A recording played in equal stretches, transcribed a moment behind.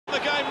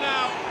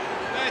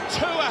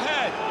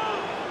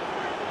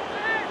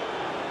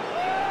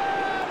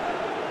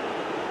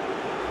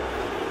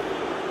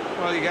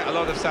Well, you get a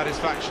lot of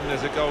satisfaction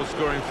as a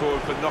goal-scoring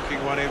forward for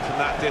knocking one in from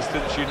that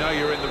distance. You know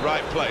you're in the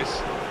right place.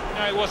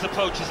 No, it was the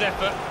poacher's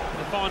effort.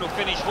 The final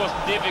finish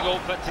wasn't difficult,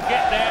 but to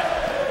get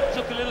there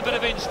took a little bit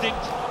of instinct.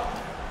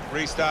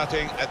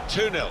 Restarting at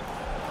 2-0.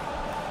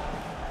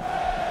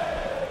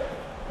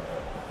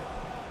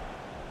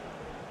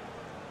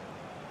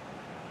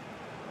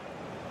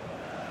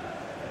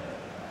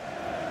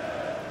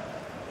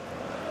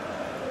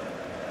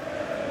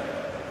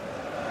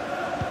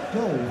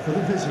 Goal for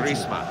the visitor.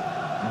 Griezmann.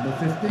 Number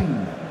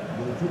 15,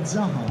 Wilfried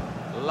Zaha.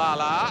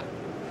 Lala.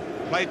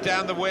 Played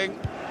down the wing,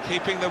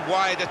 keeping the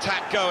wide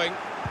attack going.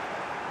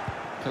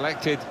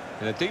 Collected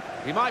in a deep...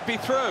 He might be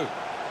through.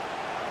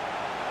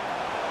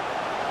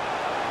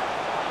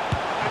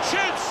 And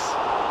shoots!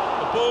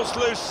 The ball's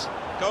loose.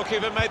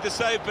 Goalkeeper made the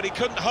save, but he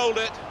couldn't hold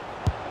it.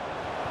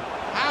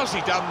 How's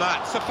he done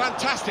that? It's a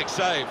fantastic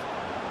save.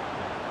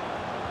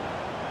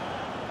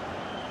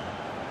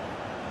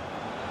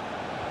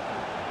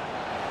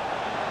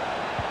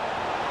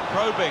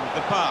 Probing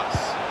the pass.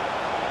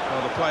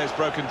 Well, the player's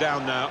broken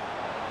down now.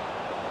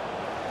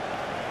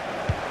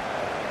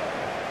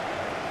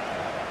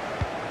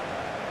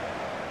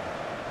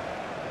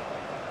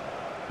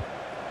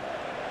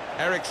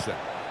 Eriksson.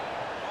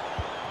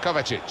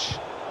 Kovacic.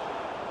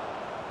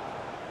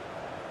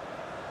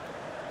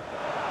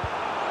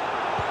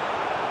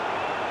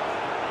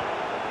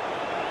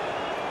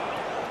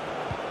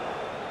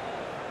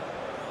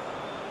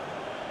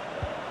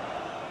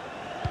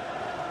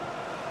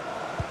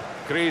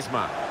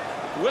 Griezmann.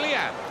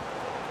 Willian.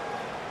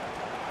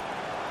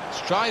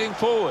 Striding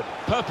forward,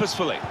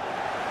 purposefully. And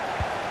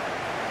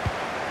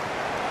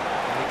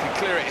he can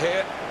clear it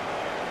here.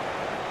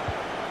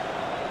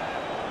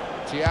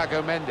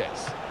 Thiago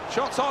Mendes.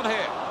 Shots on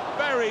here.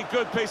 Very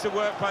good piece of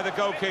work by the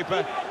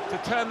goalkeeper to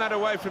turn that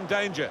away from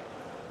danger.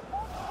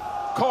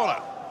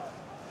 Corner.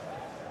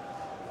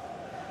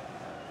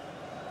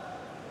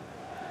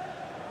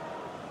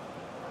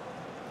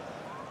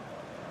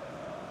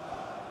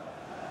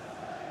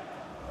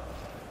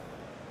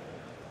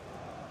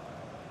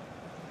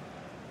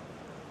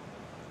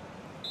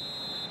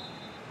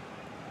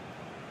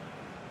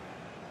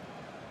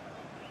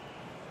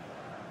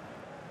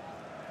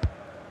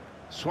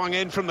 Swung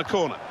in from the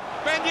corner.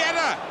 Ben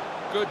Yedder!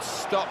 Good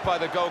stop by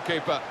the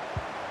goalkeeper.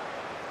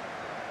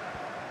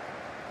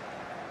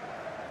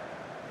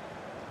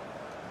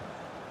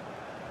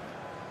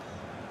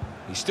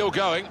 He's still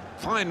going.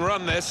 Fine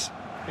run, this.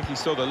 I think he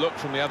saw the look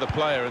from the other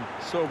player and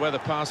saw where the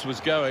pass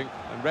was going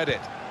and read it.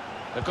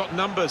 They've got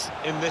numbers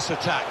in this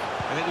attack,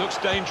 and it looks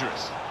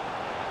dangerous.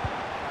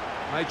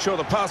 Made sure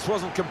the pass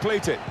wasn't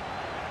completed.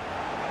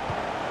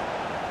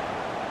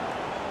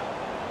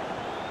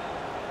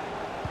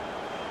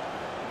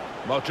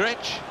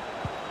 Modric.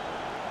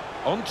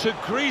 On to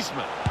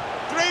Griezmann.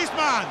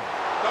 Griezmann!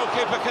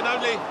 Goalkeeper can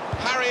only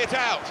parry it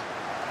out.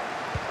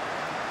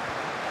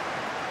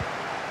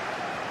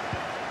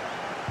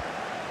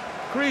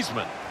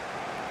 Griezmann.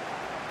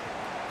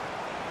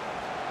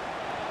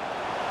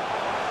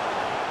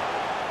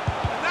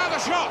 And now the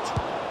shot!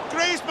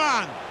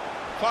 Griezmann!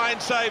 Fine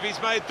save he's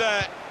made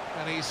there.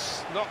 And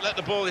he's not let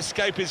the ball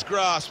escape his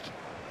grasp.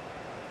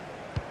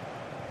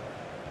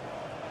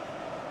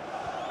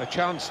 A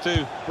chance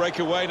to break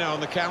away now on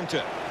the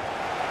counter.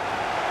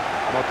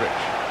 Modric.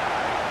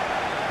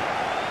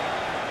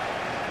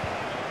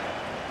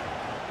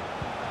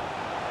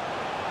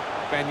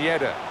 Ben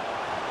Yedder.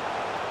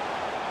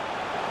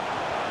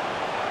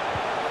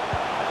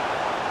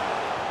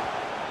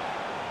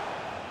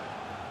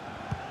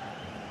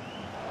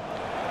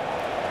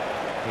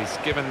 He's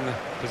given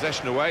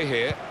possession away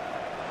here.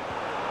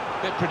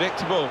 Bit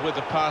predictable with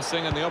the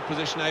passing and the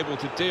opposition able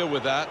to deal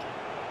with that.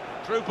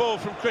 Through ball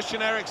from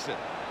Christian Eriksen.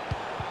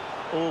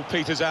 All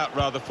peters out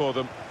rather for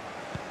them.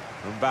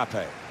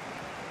 Mbappe.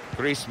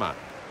 Griezmann.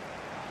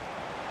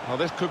 Well,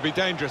 this could be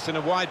dangerous in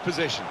a wide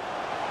position.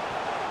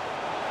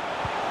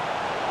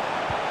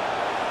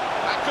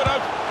 That could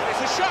open.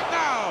 It's a shot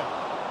now.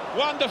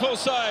 Wonderful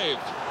save.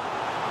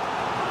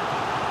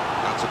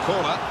 That's a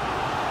corner.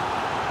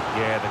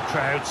 Yeah, the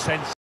crowd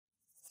sense.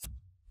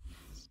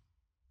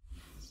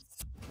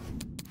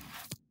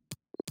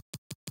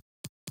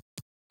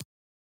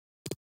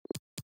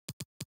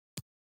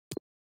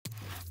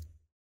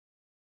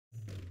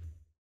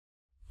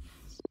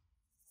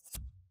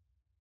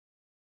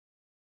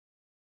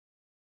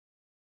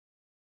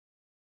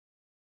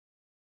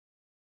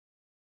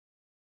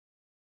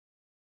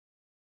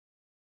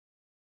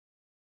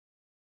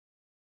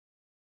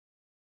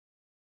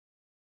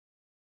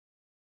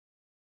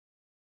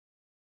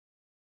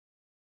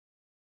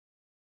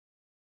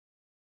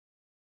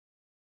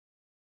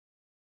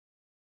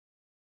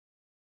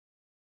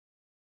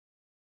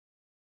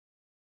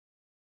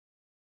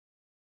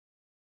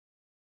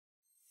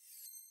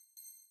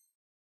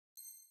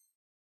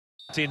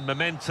 In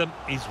momentum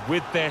is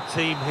with their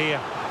team here.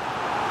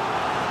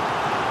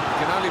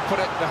 Can only put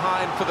it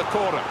behind for the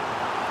corner.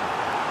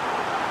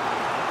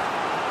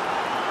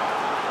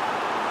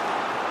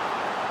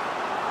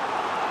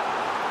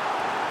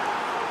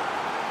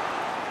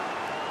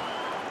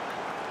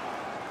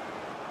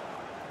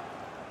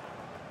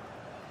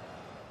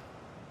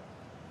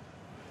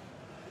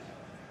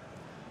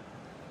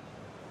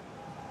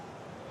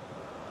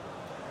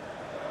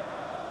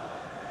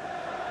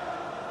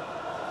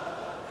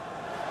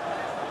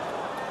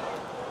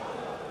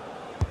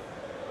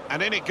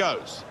 And in it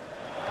goes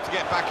to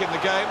get back in the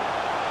game.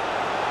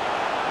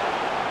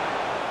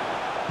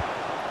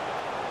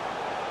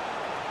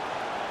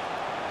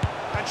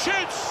 And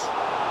shoots!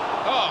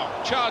 Oh,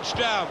 charged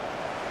down.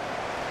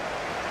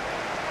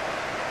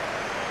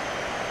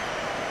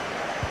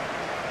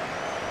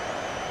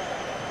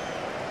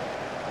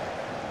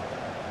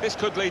 This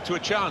could lead to a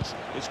chance.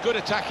 It's good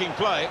attacking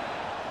play.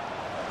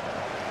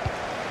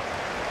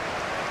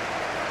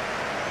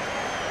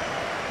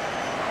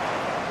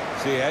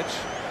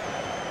 Ziyech.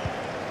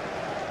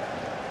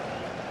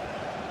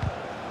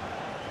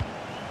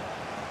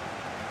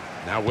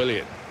 Now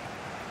Willian.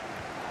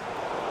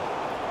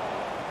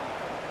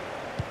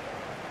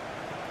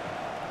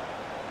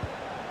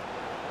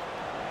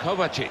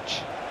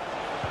 Kovacic.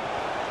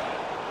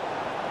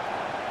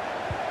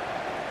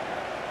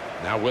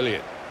 Now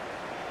Willian.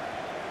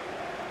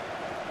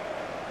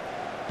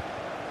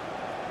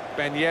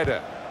 Ben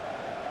Yedder.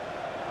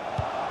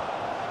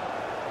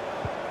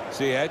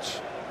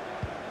 Ziyech.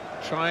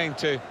 Trying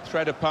to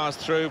thread a pass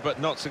through, but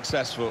not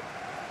successful.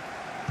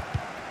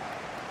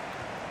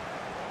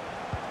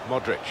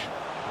 Modric.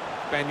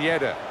 Ben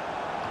Yedder.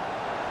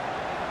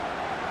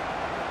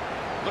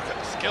 Look at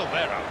the skill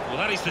there, Alan. Well,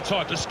 that is the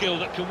type of skill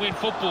that can win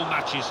football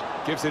matches.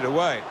 Gives it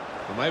away.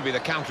 Well, maybe the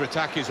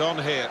counter-attack is on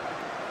here.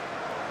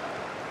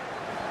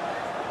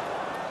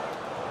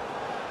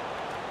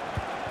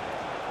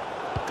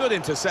 Good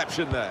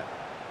interception there.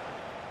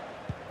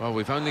 Well,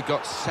 we've only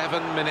got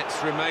 7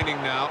 minutes remaining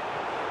now.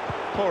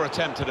 Poor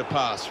attempt at a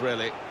pass,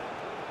 really.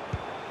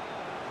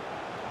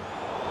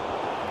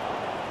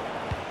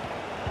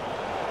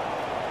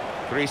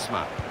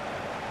 Griezmann.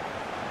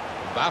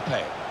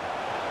 Mbappe.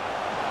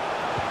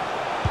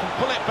 Can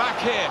pull it back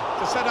here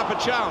to set up a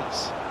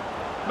chance.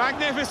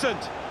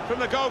 Magnificent from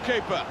the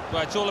goalkeeper.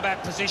 Well, it's all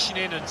about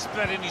positioning and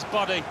spreading his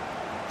body.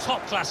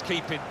 Top-class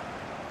keeping.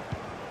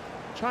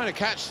 Trying to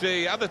catch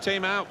the other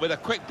team out with a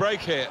quick break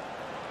here.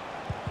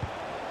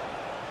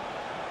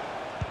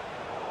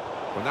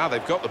 Well, now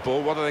they've got the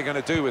ball, what are they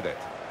going to do with it?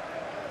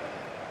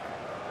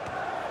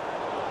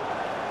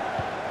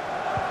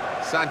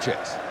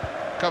 Sanchez.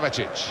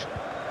 Kovacic.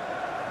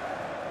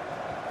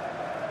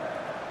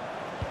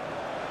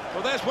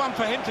 Well, there's one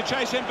for him to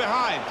chase in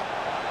behind.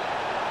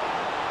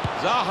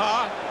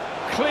 Zaha,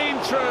 clean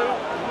through,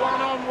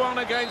 one-on-one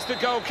against the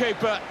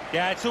goalkeeper.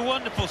 Yeah, it's a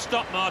wonderful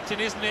stop,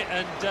 Martin, isn't it?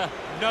 And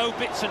no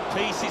bits and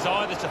pieces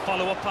either to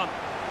follow up on.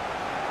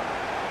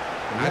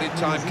 Added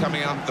time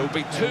coming up, there'll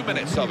be 2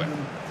 minutes of it.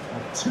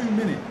 2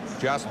 minutes.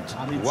 Just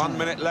 1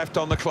 minute left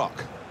on the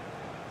clock.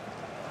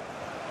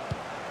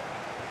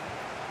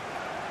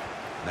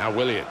 Now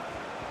Willian.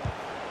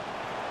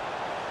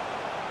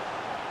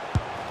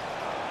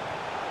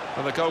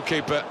 And the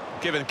goalkeeper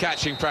given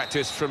catching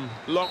practice from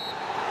long.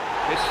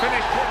 It's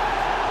finished.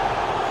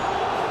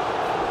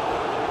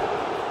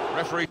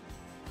 Referee.